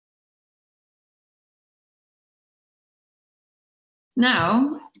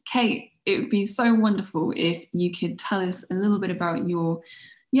Now, Kate, it would be so wonderful if you could tell us a little bit about your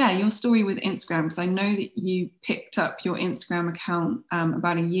story with Instagram, because I know that you picked up your Instagram account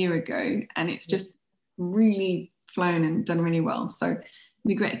about a year ago, and it's just really flown and done really well. So it'd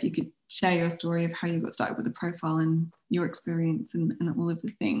be great if you could share your story of how you got started with the profile and your experience and all of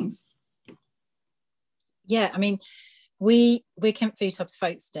the things. Yeah, I mean, we're Kent Food Hubs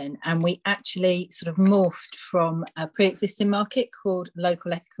Folkestone, and we actually sort of morphed from a pre-existing market called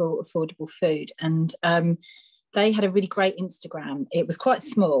Local Ethical Affordable Food, and they had a really great Instagram. It was quite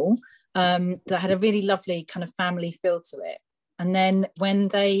small, that had a really lovely kind of family feel to it. And then when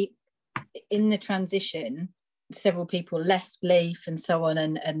they, in the transition, several people left Leaf and so on,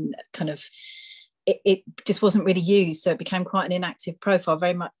 and kind of it just wasn't really used, so it became quite an inactive profile,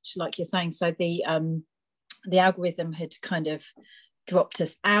 very much like you're saying. So the algorithm had kind of dropped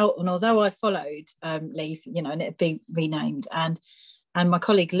us out. And although I followed Leaf, you know, and it'd be renamed, and my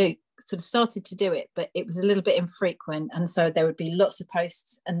colleague Luke sort of started to do it, but it was a little bit infrequent. And so there would be lots of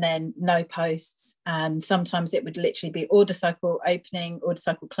posts and then no posts. And sometimes it would literally be order cycle opening, order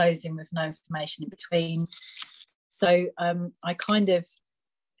cycle closing with no information in between. So I kind of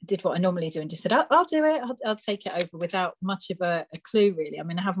did what I normally do and just said, I'll do it. I'll take it over without much of a clue, really. I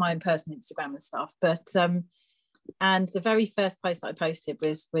mean, I have my own personal Instagram and stuff, but and the very first post that I posted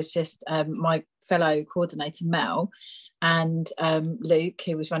was just my fellow coordinator Mel and Luke,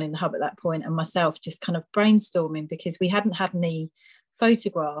 who was running the hub at that point, and myself just kind of brainstorming, because we hadn't had any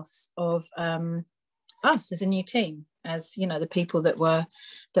photographs of us as a new team, as you know, the people that were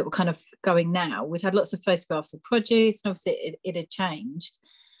kind of going now. We'd had lots of photographs of produce, and obviously it had changed.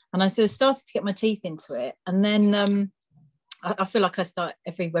 And I sort of started to get my teeth into it. And then I feel like I start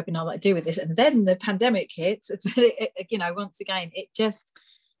every webinar that I do with this. And then the pandemic hit. You know, once again, it just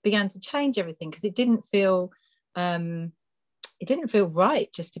began to change everything, because it didn't feel right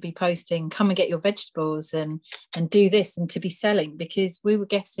just to be posting, come and get your vegetables and do this and to be selling, because we were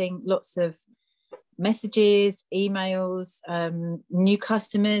getting lots of messages, emails, new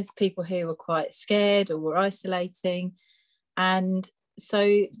customers, people who were quite scared or were isolating. And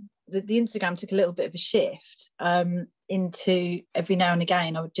so the Instagram took a little bit of a shift into, every now and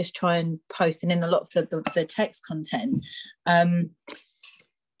again I would just try and post, and in a lot of the text content,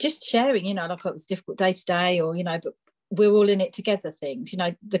 just sharing, you know, like it was difficult day to day, or, you know, but we're all in it together things, you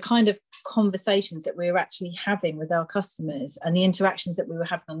know, the kind of conversations that we were actually having with our customers, and the interactions that we were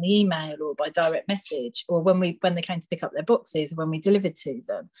having on the email or by direct message, or when they came to pick up their boxes, or when we delivered to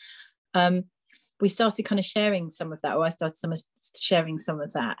them. We started kind of sharing some of that, or I started sharing some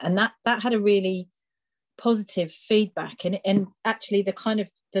of that, and that had a really positive feedback. And actually the kind of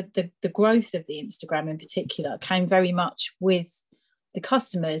the growth of the Instagram in particular came very much with the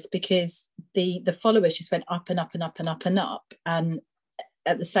customers, because the followers just went up and up and up and up and up, and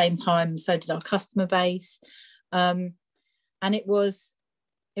at the same time so did our customer base. And it was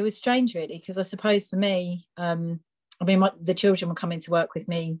strange, really, because I suppose for me, I mean, the children were coming to work with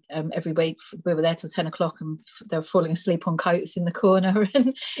me every week. We were there till 10 o'clock, and they were falling asleep on coats in the corner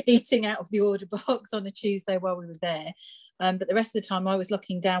and eating out of the order box on a Tuesday while we were there. But the rest of the time I was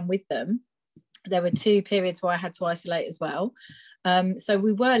locking down with them. There were 2 periods where I had to isolate as well. So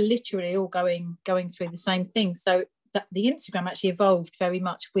we were literally all going through the same thing. So the Instagram actually evolved very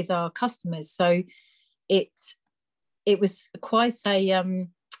much with our customers. So it was quite a...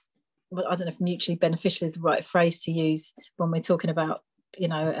 well, I don't know if mutually beneficial is the right phrase to use when we're talking about, you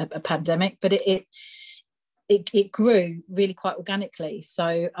know, a pandemic, but it grew really quite organically.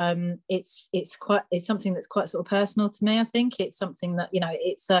 So it's something that's quite sort of personal to me. I think it's something that, you know,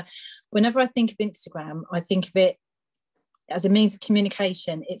 it's whenever I think of Instagram, I think of it as a means of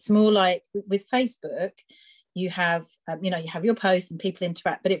communication. It's more like with Facebook, you have you know, you have your posts and people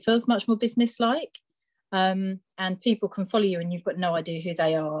interact, but it feels much more business-like. And people can follow you and you've got no idea who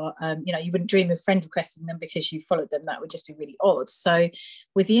they are. You know, you wouldn't dream of friend requesting them because you followed them. That would just be really odd. So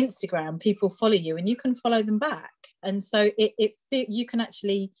with the Instagram, people follow you and you can follow them back. And so you can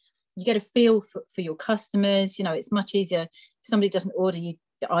actually, you get a feel for your customers. You know, it's much easier. If somebody doesn't order you,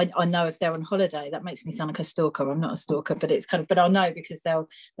 I know if they're on holiday. That makes me sound like a stalker. I'm not a stalker, but it's kind of, but I'll know because they'll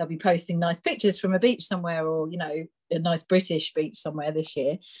be posting nice pictures from a beach somewhere, or, you know, a nice British beach somewhere this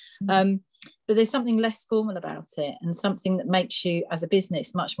year. But there's something less formal about it, and something that makes you as a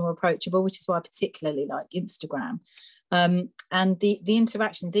business much more approachable, which is why I particularly like Instagram. And the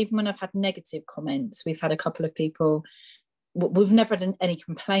interactions, even when I've had negative comments, we've had a couple of people, we've never had any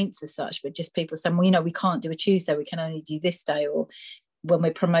complaints as such, but just people saying, well, you know, we can't do a Tuesday, we can only do this day, or when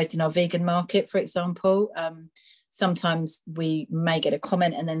we're promoting our vegan market, for example, sometimes we may get a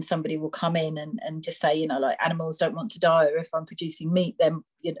comment and then somebody will come in and just say, you know, like animals don't want to die, or if I'm producing meat, then,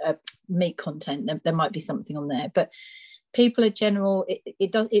 you know, meat content, there might be something on there. But people are general,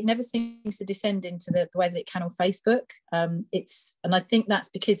 it never seems to descend into the way that it can on Facebook. And I think that's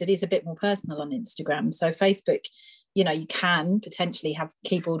because it is a bit more personal on Instagram. So Facebook, you know, you can potentially have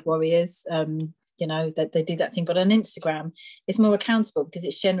keyboard warriors, you know, that they do that thing, but on Instagram it's more accountable because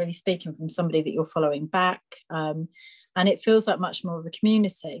it's generally speaking from somebody that you're following back, and it feels like much more of a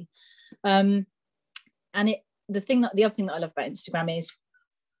community. And the other thing that I love about Instagram is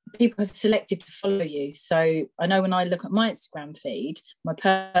people have selected to follow you. So I know when I look at my Instagram feed, my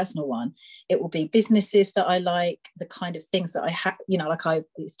personal one, it will be businesses that I like, the kind of things that I have, you know, like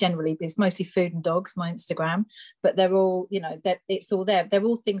it's mostly food and dogs, my Instagram, but they're all, you know, it's all there. They're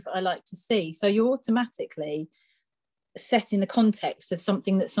all things that I like to see. So you're automatically set in the context of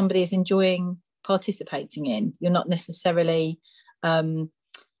something that somebody is enjoying participating in. You're not necessarily,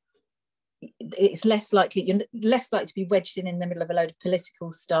 it's less likely, you're less likely to be wedged in the middle of a load of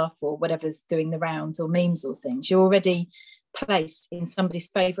political stuff or whatever's doing the rounds or memes or things. You're already placed in somebody's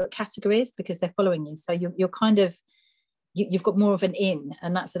favorite categories because they're following you. So you're kind of, you've got more of an in,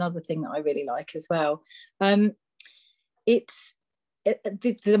 and that's another thing that I really like as well.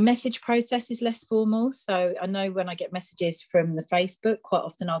 The message process is less formal. So I know when I get messages from the Facebook, quite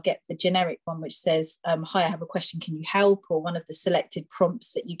often I'll get the generic one which says, hi, I have a question, can you help? Or one of the selected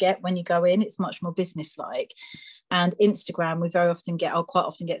prompts that you get when you go in. It's much more business-like. And Instagram, I'll quite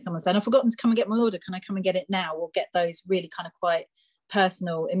often get someone saying, I've forgotten to come and get my order, can I come and get it now? Or get those really kind of quite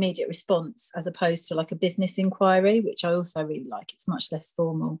personal, immediate response, as opposed to like a business inquiry, which I also really like. It's much less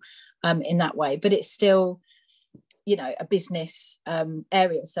formal in that way, but it's still, you know, a business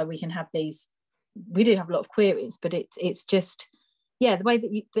area. So we can have these, we do have a lot of queries, but it's just, yeah, the way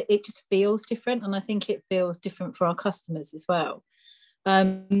that it just feels different. And I think it feels different for our customers as well.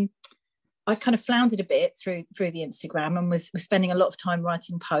 I kind of floundered a bit through the Instagram and was spending a lot of time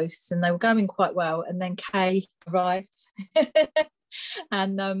writing posts, and they were going quite well. And then Kay arrived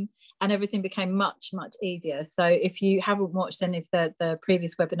and everything became much easier. So if you haven't watched any of the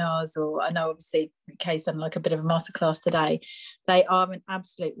previous webinars, or I know obviously Kay's done like a bit of a masterclass today, they are an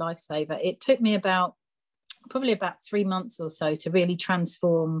absolute lifesaver. It took me probably about 3 months or so to really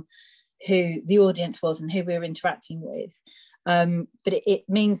transform who the audience was and who we were interacting with. But it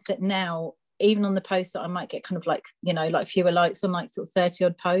means that now, even on the posts that I might get kind of like, you know, like fewer likes on like sort of 30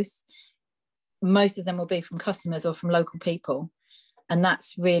 odd posts, most of them will be from customers or from local people. And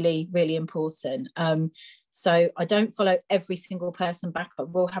that's really, really important. So I don't follow every single person back. I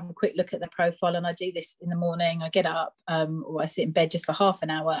will have a quick look at their profile, and I do this in the morning. I get up or I sit in bed just for half an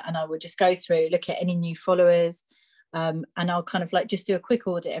hour, and I will just go through, look at any new followers, and I'll kind of like just do a quick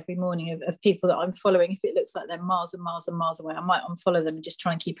audit every morning of people that I'm following. If it looks like they're miles and miles and miles away, I might unfollow them and just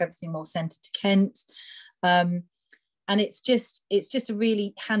try and keep everything more centered to Kent. And it's just a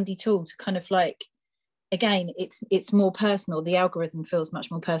really handy tool to kind of like, again, it's more personal. The algorithm feels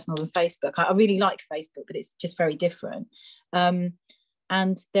much more personal than Facebook. I really like Facebook, but it's just very different.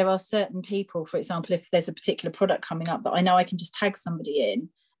 And there are certain people, for example, if there's a particular product coming up that I know I can just tag somebody in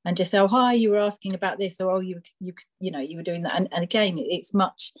and just say, oh, hi, you were asking about this, or oh, you were doing that. And again, it's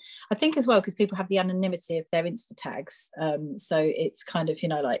much, I think as well, because people have the anonymity of their Insta tags. So it's kind of, you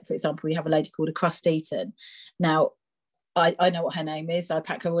know, like, for example, we have a lady called A Crust Eaten. Now, I know what her name is. I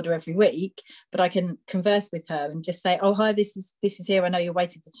pack her order every week, but I can converse with her and just say, oh, hi, this is here. I know you're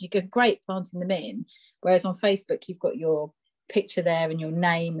waiting. She go, great, planting them in. Whereas on Facebook, you've got your picture there and your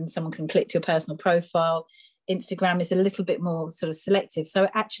name, and someone can click to your personal profile. Instagram is a little bit more sort of selective. So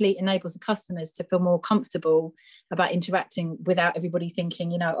it actually enables the customers to feel more comfortable about interacting without everybody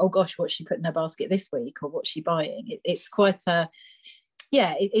thinking, you know, oh gosh, what's she put in her basket this week, or what's she buying? It's quite a,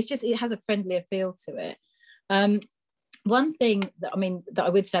 yeah, it's just, it has a friendlier feel to it. One thing that I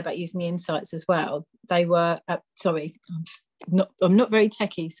would say about using the insights as well, they were, sorry, I'm not very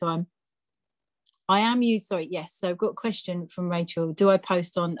techie, so yes. So I've got a question from Rachel. Do I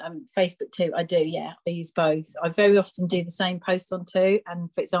post on Facebook too? I do, yeah. I use both. I very often do the same post on too. And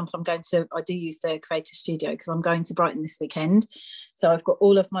for example, I do use the Creator Studio because I'm going to Brighton this weekend. So I've got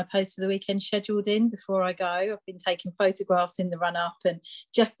all of my posts for the weekend scheduled in before I go. I've been taking photographs in the run up and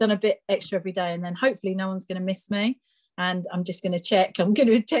just done a bit extra every day. And then hopefully no one's going to miss me. And I'm just going to check. I'm going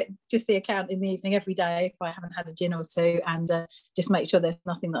to check just the account in the evening every day if I haven't had a gin or two, and just make sure there's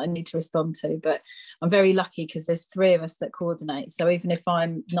nothing that I need to respond to. But I'm very lucky because there's 3 of us that coordinate. So even if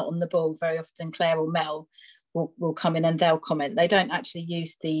I'm not on the ball, very often Claire or Mel will come in and they'll comment. They don't actually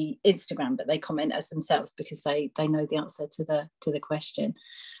use the Instagram, but they comment as themselves because they know the answer to the question.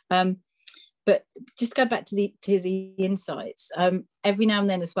 But just go back to the insights. Every now and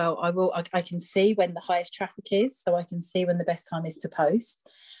then as well, I can see when the highest traffic is, so I can see when the best time is to post.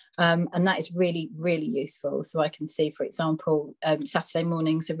 And that is really, really useful. So I can see, for example, Saturday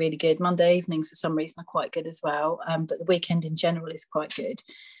mornings are really good. Monday evenings, for some reason, are quite good as well. But the weekend in general is quite good.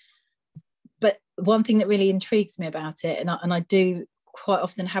 But one thing that really intrigues me about it, and I do quite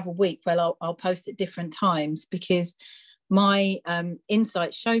often have a week where I'll post at different times, because my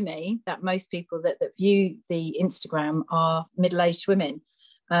insights show me that most people that view the Instagram are middle-aged women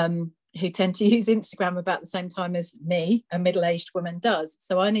who tend to use Instagram about the same time as me, a middle-aged woman, does.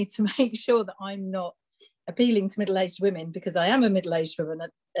 So I need to make sure that I'm not appealing to middle-aged women because I am a middle-aged woman,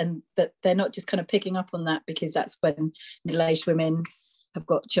 and that they're not just kind of picking up on that because that's when middle-aged women have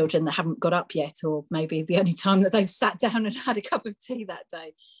got children that haven't got up yet, or maybe the only time that they've sat down and had a cup of tea that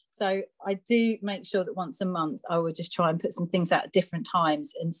day. So I do make sure that once a month I would just try and put some things out at different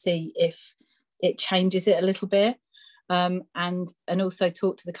times and see if it changes it a little bit. And also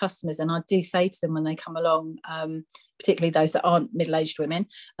talk to the customers. And I do say to them when they come along, particularly those that aren't middle-aged women,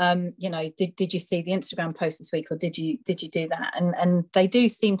 did you see the Instagram post this week, or did you do that? And they do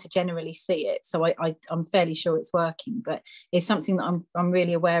seem to generally see it. So I'm fairly sure it's working, but it's something that I'm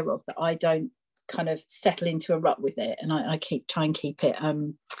really aware of, that I don't kind of settle into a rut with it, and I try and keep it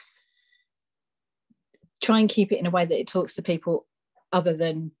in a way that it talks to people other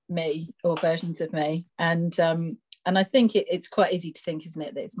than me, or versions of me. And I think it's quite easy to think, isn't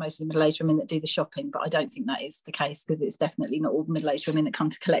it, that it's mostly middle-aged women that do the shopping, but I don't think that is the case, because it's definitely not all middle-aged women that come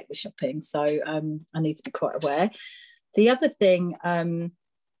to collect the shopping. So I need to be quite aware. The other thing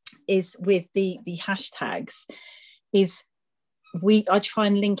is with the hashtags is I try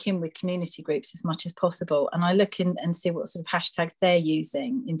and link in with community groups as much as possible, and I look in and see what sort of hashtags they're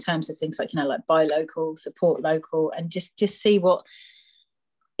using in terms of things like, like buy local, support local, and just see what,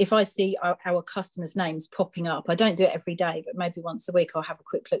 if I see our customers' names popping up. I don't do it every day, but maybe once a week I'll have a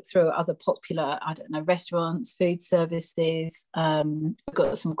quick look through other popular, restaurants, food services. We've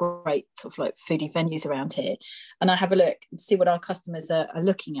got some great sort of like foodie venues around here, and I have a look and see what our customers are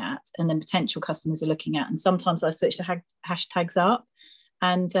looking at, and then potential customers are looking at. And sometimes I switch the hashtags up,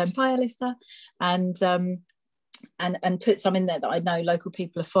 and bye Alistair, and put some in there that I know local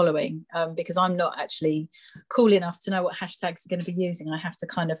people are following, because I'm not actually cool enough to know what hashtags are going to be using. I have to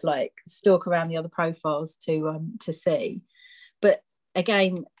kind of like stalk around the other profiles to see. But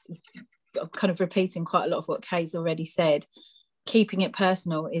again, I'm kind of repeating quite a lot of what Kay's already said. Keeping it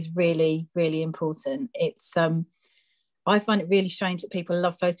personal is really, really important. It's I find it really strange that people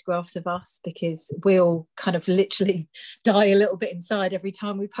love photographs of us, because we all kind of literally die a little bit inside every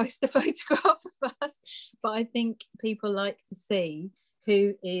time we post a photograph of us. But I think people like to see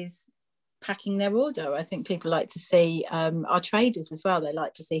who is packing their order. I think people like to see our traders as well. They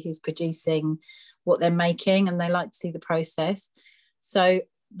like to see who's producing what they're making, and they like to see the process. So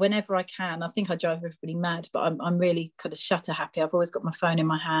whenever I can, I think I drive everybody mad, but I'm really kind of shutter happy. I've always got my phone in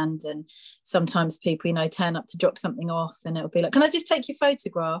my hand, and sometimes people, turn up to drop something off, and it'll be like, can I just take your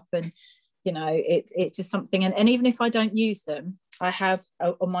photograph? And it's just something. And even if I don't use them, I have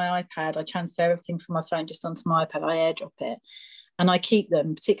on my iPad, I transfer everything from my phone just onto my iPad. I airdrop it, and I keep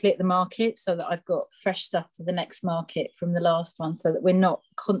them, particularly at the market, so that I've got fresh stuff for the next market from the last one, so that we're not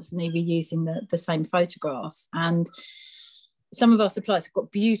constantly reusing the same photographs. And some of our suppliers have got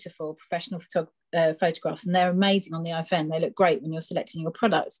beautiful professional photographs, and they're amazing on the iPhone. They look great when you're selecting your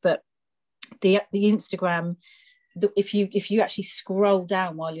products. But the Instagram, if you actually scroll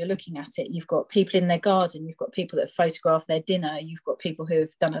down while you're looking at it, you've got people in their garden, you've got people that have photographed their dinner, you've got people who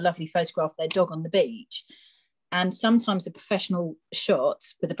have done a lovely photograph of their dog on the beach. And sometimes a professional shot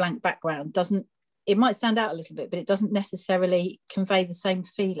with a blank background it might stand out a little bit, but it doesn't necessarily convey the same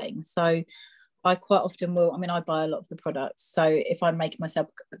feeling. So I quite often will, I buy a lot of the products. So if I'm making myself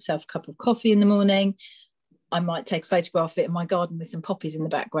a cup of coffee in the morning, I might take a photograph of it in my garden with some poppies in the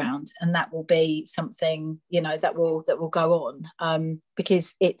background, and that will be something, that will go on,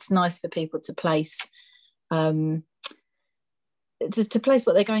 because it's nice for people to place to place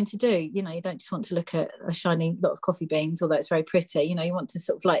what they're going to do. You don't just want to look at a shiny lot of coffee beans, although it's very pretty. You want to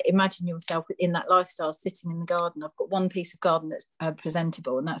sort of like imagine yourself in that lifestyle, sitting in the garden. I've got one piece of garden that's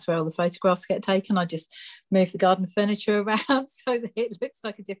presentable, and that's where all the photographs get taken. I just move the garden furniture around so that it looks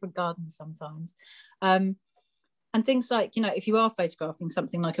like a different garden sometimes. And things like, if you are photographing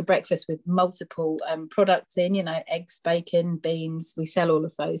something like a breakfast with multiple products in, eggs, bacon, beans, we sell all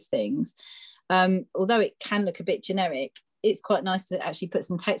of those things. Although it can look a bit generic, it's quite nice to actually put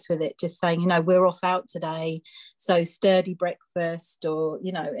some text with it, just saying, you know, we're off out today, so sturdy breakfast, or,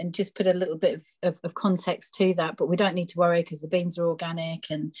 you know, and just put a little bit of context to that. But we don't need to worry because the beans are organic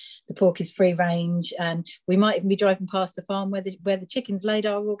and the pork is free range, and we might even be driving past the farm where the chickens laid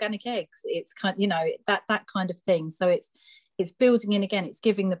our organic eggs. It's kind, you know, that kind of thing. So it's building in, again, it's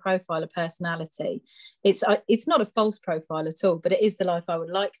giving the profile a personality. It's not a false profile at all, but it is the life I would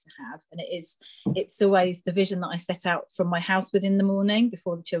like to have. And it's always the vision that I set out from my house within the morning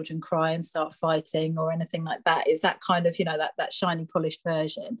before the children cry and start fighting or anything like that. Is that kind of, you know, that shiny polished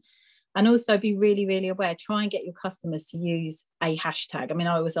version. And also be really, really aware, try and get your customers to use a hashtag. I mean,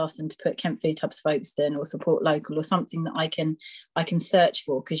 I always ask them to put Kent Food Hubs Folkestone or support local or something that I can search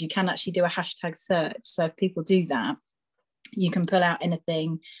for, because you can actually do a hashtag search. So if people do that, you can pull out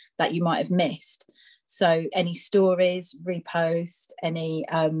anything that you might have missed. So any stories, repost,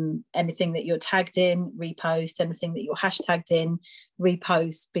 anything that you're tagged in, repost, anything that you're hashtagged in,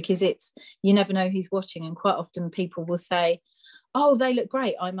 repost, because you never know who's watching. And quite often people will say, oh, they look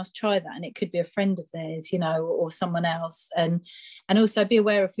great, I must try that. And it could be a friend of theirs, you know, or someone else. And also be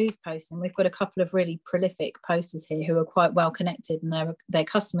aware of who's posting. We've got a couple of really prolific posters here who are quite well connected, and they're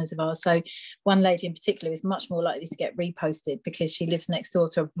customers of ours. So one lady in particular is much more likely to get reposted because she lives next door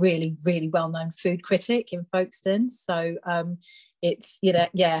to a really, really well-known food critic in Folkestone. So it's, you know,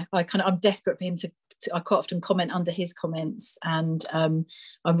 yeah, I'm desperate for him to I quite often comment under his comments, and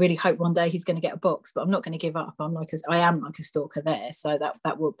I really hope one day he's going to get a box, but I'm not going to give up. I am like a stalker there, so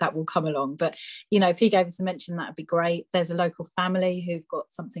that will come along. But you know, if he gave us a mention, that'd be great. There's a local family who've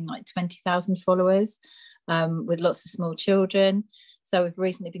got something like 20,000 followers, with lots of small children. So we've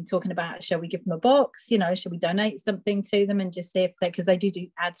recently been talking about, shall we give them a box? You know, shall we donate something to them and just see if because they do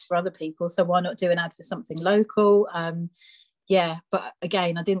ads for other people, so why not do an ad for something local? Yeah, but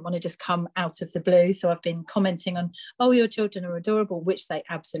again, I didn't want to just come out of the blue. So I've been commenting on, oh, your children are adorable, which they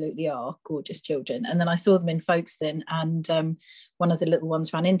absolutely are, gorgeous children. And then I saw them in Folkestone, and one of the little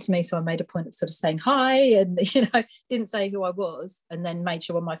ones ran into me. So I made a point of sort of saying hi, and, you know, didn't say who I was, and then made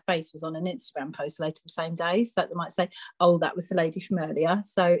sure my face was on an Instagram post later the same day, so that they might say, oh, that was the lady from earlier.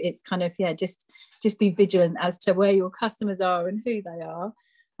 So it's kind of, yeah, just be vigilant as to where your customers are and who they are.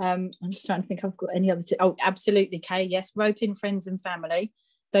 I'm just trying to think I've got any other oh, absolutely, Kay, yes, rope in friends and family,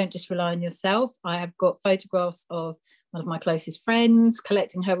 don't just rely on yourself. I have got photographs of one of my closest friends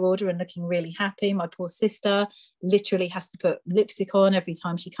collecting her order and looking really happy. My poor sister literally has to put lipstick on every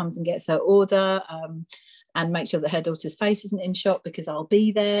time she comes and gets her order, and make sure that her daughter's face isn't in shot, because I'll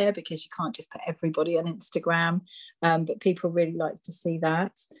be there, because you can't just put everybody on Instagram, but people really like to see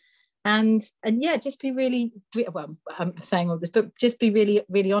that. And yeah, just be really, well, I'm saying all this, but just be really,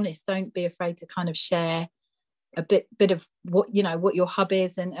 really honest. Don't be afraid to kind of share a bit of what, you know, what your hub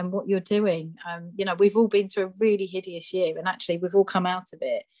is and what you're doing. You know, we've all been through a really hideous year, and actually we've all come out of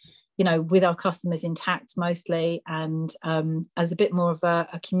it, you know, with our customers intact mostly, and as a bit more of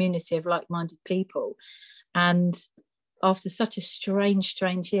a community of like-minded people. And after such a strange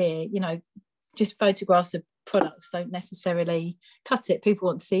year, you know, just photographs of products don't necessarily cut it. People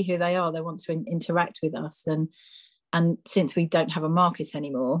want to see who they are, they want to interact with us, and since we don't have a market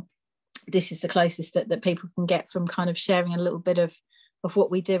anymore, this is the closest that people can get from kind of sharing a little bit of what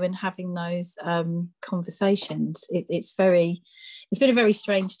we do and having those conversations. It's been a very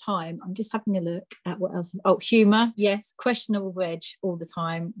strange time. I'm just having a look at what else. Oh, humour, yes, questionable veg all the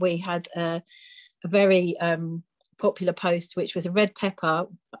time. We had a very popular post, which was a red pepper.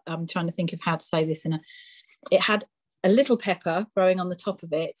 I'm trying to think of how to say this it had a little pepper growing on the top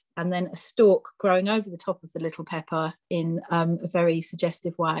of it, and then a stalk growing over the top of the little pepper in a very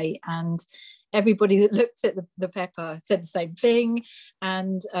suggestive way. And everybody that looked at the pepper said the same thing.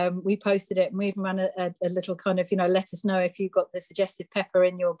 And we posted it, and we even ran a little kind of, you know, let us know if you got the suggestive pepper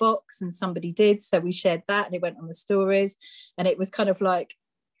in your box, and somebody did. So we shared that, and it went on the stories, and it was kind of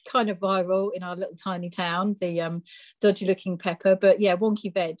viral in our little tiny town, the dodgy looking pepper. But yeah,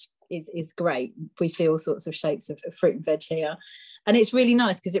 wonky veg is great. We see all sorts of shapes of fruit and veg here, and it's really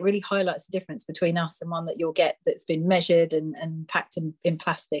nice because it really highlights the difference between us and one that you'll get that's been measured and packed in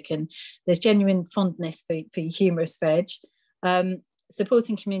plastic. And there's genuine fondness for humorous veg.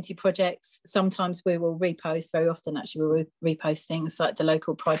 Supporting community projects, sometimes we will repost, very often actually we will repost things like the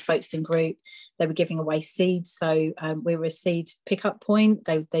local Pride Folkestone group. They were giving away seeds, so we were a seed pickup point.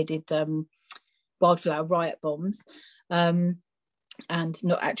 They did wildflower riot bombs, and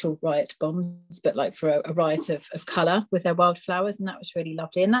not actual riot bombs, but like for a riot of colour with their wildflowers, and that was really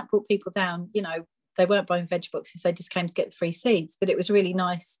lovely. And that brought people down. You know, they weren't buying veg boxes, they just came to get the free seeds, but it was really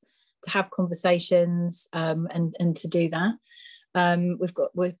nice to have conversations and to do that.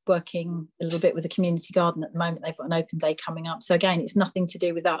 We're working a little bit with a community garden at the moment. They've got an open day coming up. So again, it's nothing to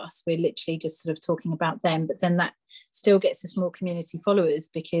do with us. We're literally just sort of talking about them, but then that still gets us more community followers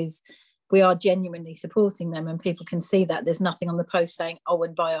because we are genuinely supporting them, and people can see that there's nothing on the post saying, oh,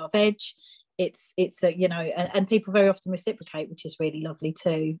 and buy our veg. It's a, you know, and people very often reciprocate, which is really lovely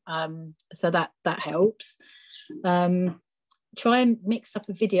too. So that helps. Try and mix up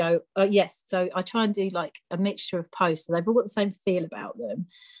a video. Yes, so I try and do like a mixture of posts. So they've all got the same feel about them,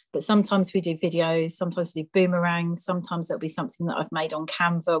 but sometimes we do videos, sometimes we do boomerangs, sometimes it'll be something that I've made on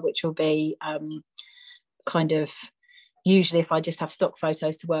Canva, which will be kind of, usually if I just have stock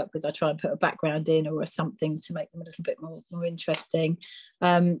photos to work with, I try and put a background in or something to make them a little bit more interesting.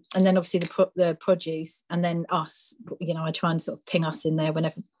 And then obviously the produce, and then us, you know, I try and sort of ping us in there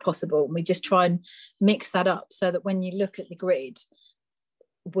whenever possible. And we just try and mix that up so that when you look at the grid,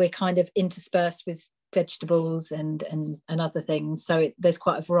 we're kind of interspersed with vegetables and other things. So there's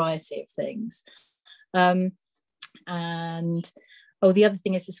quite a variety of things. And the other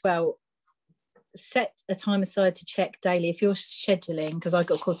thing is as well, set a time aside to check daily if you're scheduling, because I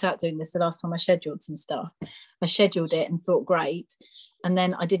got caught out doing this the last time I scheduled some stuff. I scheduled it and thought great, and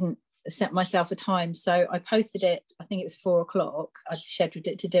then I didn't set myself a time, so I posted it, I think it was 4:00, I scheduled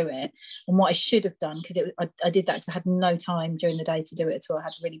it to do it, and what I should have done, because I did that because I had no time during the day to do it at all. I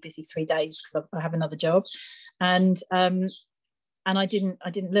had a really busy 3 days because I have another job, and I didn't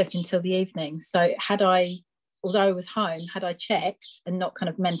look until the evening. So although I was home, had I checked and not kind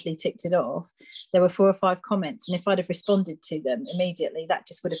of mentally ticked it off, there were 4 or 5 comments. And if I'd have responded to them immediately, that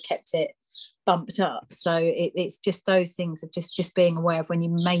just would have kept it bumped up. So it's just those things of just being aware of when you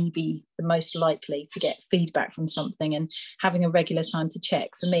may be the most likely to get feedback from something, and having a regular time to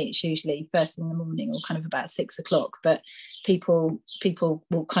check. For me, it's usually first thing in the morning or kind of about 6:00, but people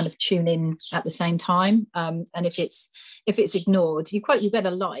will kind of tune in at the same time. And if it's ignored, you get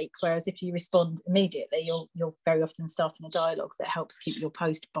a like, whereas if you respond immediately, you're very often starting a dialogue that helps keep your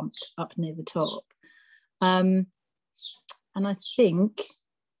post bumped up near the top. And I think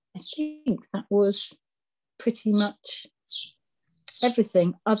that was pretty much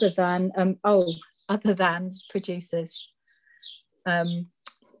everything, other than producers.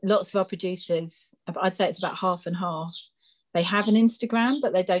 Lots of our producers, I'd say it's about half and half, they have an Instagram,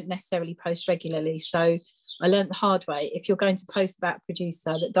 but they don't necessarily post regularly. So I learned the hard way, if you're going to post about a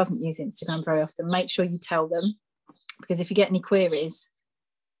producer that doesn't use Instagram very often, make sure you tell them, because if you get any queries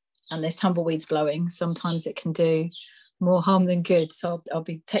and there's tumbleweeds blowing, sometimes it can do more harm than good. So I'll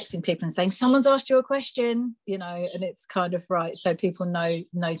be texting people and saying, someone's asked you a question, you know, and it's kind of right, so people know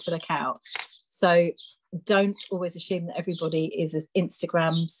to look out. So don't always assume that everybody is as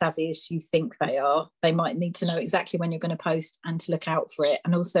Instagram savvy as you think they are. They might need to know exactly when you're going to post and to look out for it.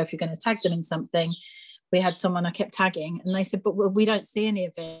 And also, if you're going to tag them in something, we had someone I kept tagging and they said, but well, we don't see any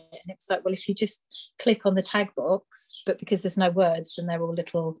of it. And it's like, well, if you just click on the tag box, but because there's no words and they're all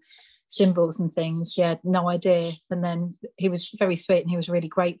little symbols and things, no idea. And then he was very sweet and he was really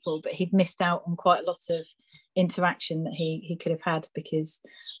grateful, but he'd missed out on quite a lot of interaction that he could have had, because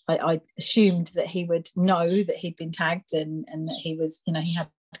I assumed that he would know that he'd been tagged and that he was, you know, he had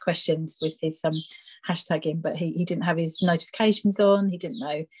questions with his hashtagging, but he didn't have his notifications on, he didn't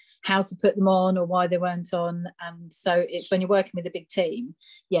know how to put them on or why they weren't on. And so it's when you're working with a big team,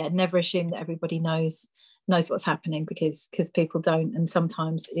 never assume that everybody knows what's happening, because people don't, and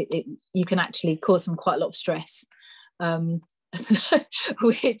sometimes you can actually cause them quite a lot of stress,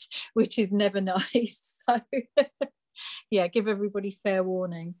 which is never nice. So give everybody fair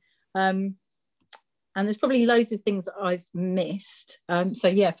warning. And there's probably loads of things that I've missed,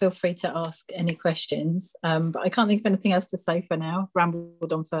 so feel free to ask any questions, but I can't think of anything else to say for now.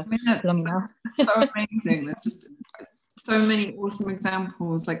 Rambled on for long enough. So amazing. There's just so many awesome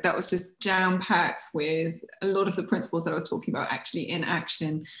examples. Like, that was just jam-packed with a lot of the principles that I was talking about actually in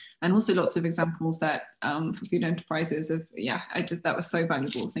action, and also lots of examples that for food enterprises of that was so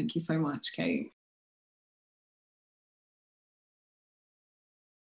valuable. Thank you so much, Kate.